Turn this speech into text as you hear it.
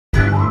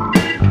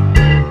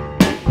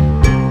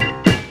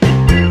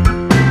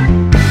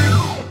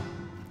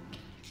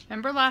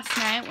remember last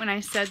night when I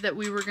said that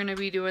we were going to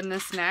be doing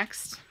this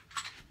next?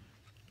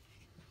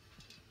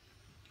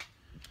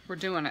 We're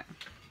doing it.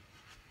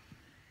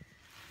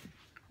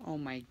 Oh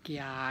my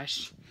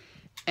gosh.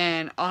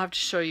 And I'll have to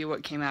show you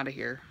what came out of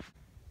here.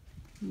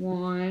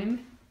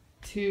 1,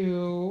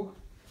 2,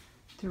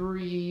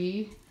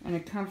 3, and a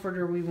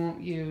comforter we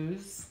won't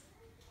use.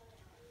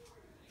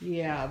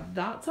 Yeah,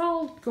 that's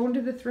all going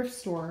to the thrift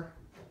store.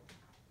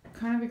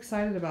 Kind of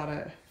excited about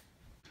it.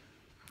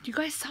 You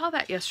guys saw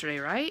that yesterday,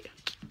 right?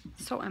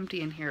 So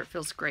empty in here, it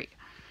feels great.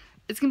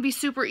 It's gonna be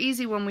super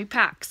easy when we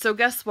pack. So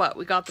guess what?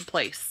 We got the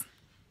place.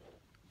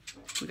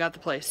 We got the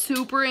place.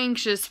 Super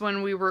anxious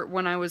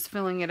when I was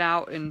filling it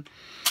out and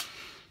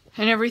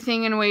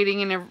everything and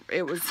waiting, and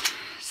it was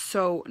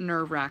so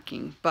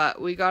nerve-wracking.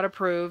 But we got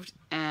approved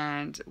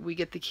and we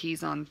get the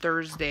keys on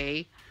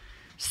Thursday.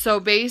 So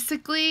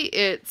basically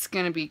it's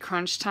gonna be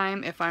crunch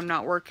time. If I'm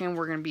not working,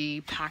 we're gonna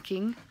be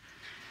packing.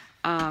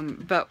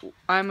 But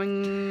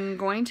I'm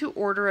going to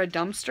order a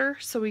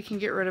dumpster so we can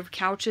get rid of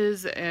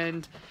couches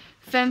and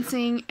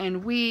fencing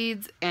and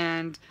weeds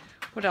and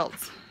what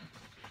else?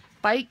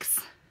 Bikes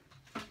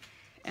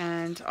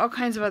and all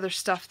kinds of other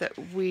stuff that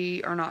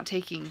we are not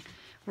taking.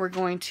 We're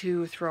going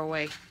to throw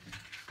away.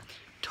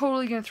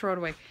 Totally going to throw it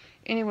away.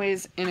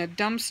 Anyways, in a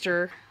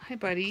dumpster, hi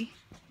buddy,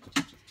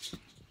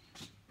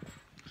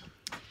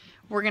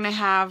 we're going to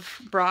have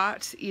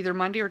brought either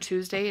Monday or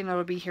Tuesday, and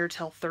it'll be here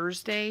till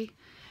Thursday.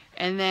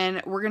 And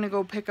then we're going to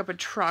go pick up a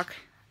truck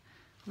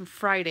on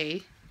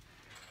Friday,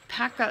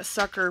 pack that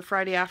sucker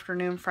Friday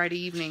afternoon, Friday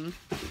evening,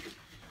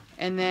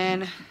 and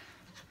then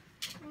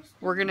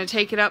we're going to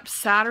take it up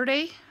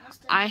Saturday.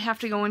 I have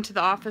to go into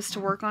the office to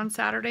work on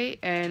Saturday,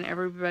 and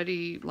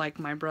everybody, like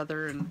my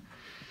brother and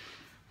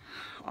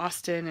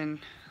Austin and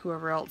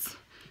whoever else,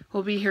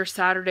 will be here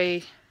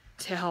Saturday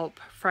to help,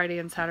 Friday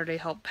and Saturday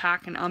help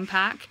pack and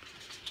unpack.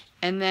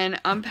 And then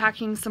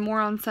unpacking some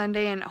more on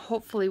Sunday, and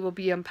hopefully we'll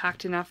be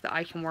unpacked enough that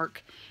I can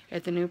work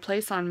at the new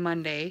place on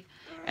Monday.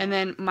 And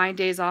then my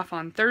days off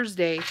on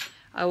Thursday,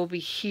 I will be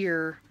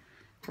here.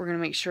 We're going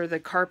to make sure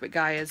the carpet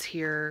guy is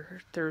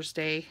here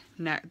Thursday,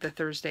 the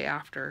Thursday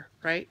after,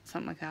 right?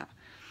 Something like that.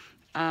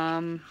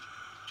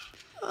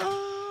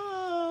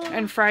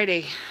 And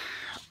Friday,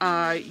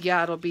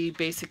 yeah, it'll be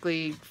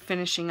basically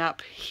finishing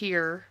up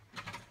here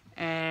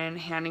and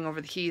handing over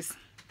the keys.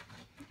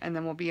 And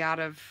then we'll be out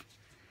of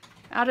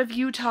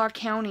Utah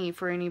County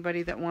for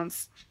anybody that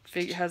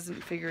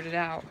hasn't figured it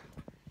out.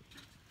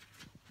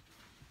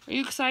 Are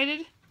you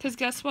excited? Because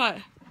guess what?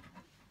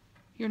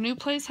 Your new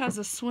place has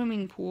a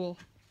swimming pool.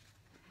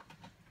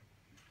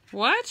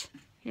 What?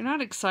 You're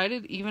not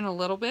excited even a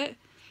little bit?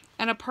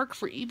 And a park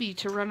for Evie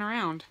to run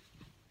around.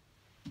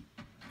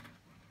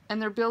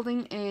 And they're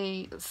building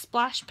a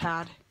splash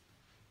pad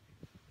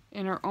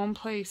in our own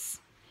place.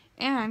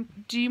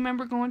 And do you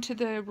remember going to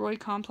the Roy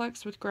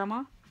Complex with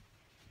Grandma?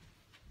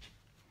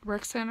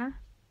 Rec Center,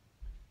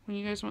 when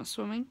you guys went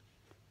swimming?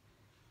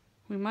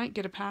 We might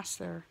get a pass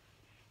there.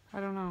 I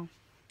don't know.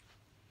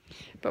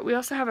 But we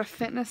also have a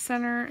fitness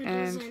center. It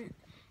and doesn't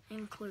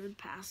include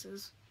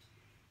passes.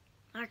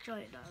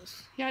 Actually, it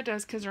does. Yeah, it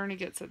does, because Ernie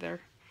gets it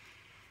there.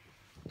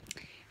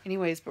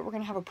 Anyways, but we're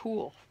going to have a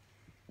pool.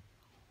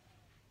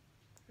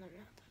 I'm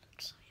not that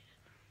excited.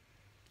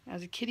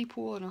 As a kiddie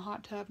pool and a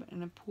hot tub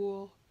and a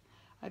pool.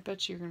 I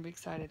bet you're going to be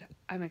excited.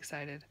 I'm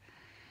excited.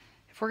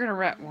 If we're going to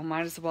rent, well,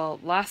 might as well,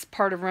 last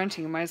part of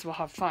renting, might as well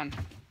have fun.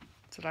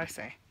 That's what I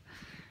say.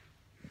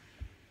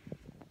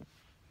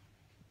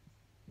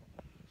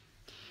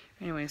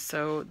 Anyway,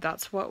 so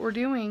that's what we're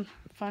doing.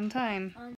 Fun time.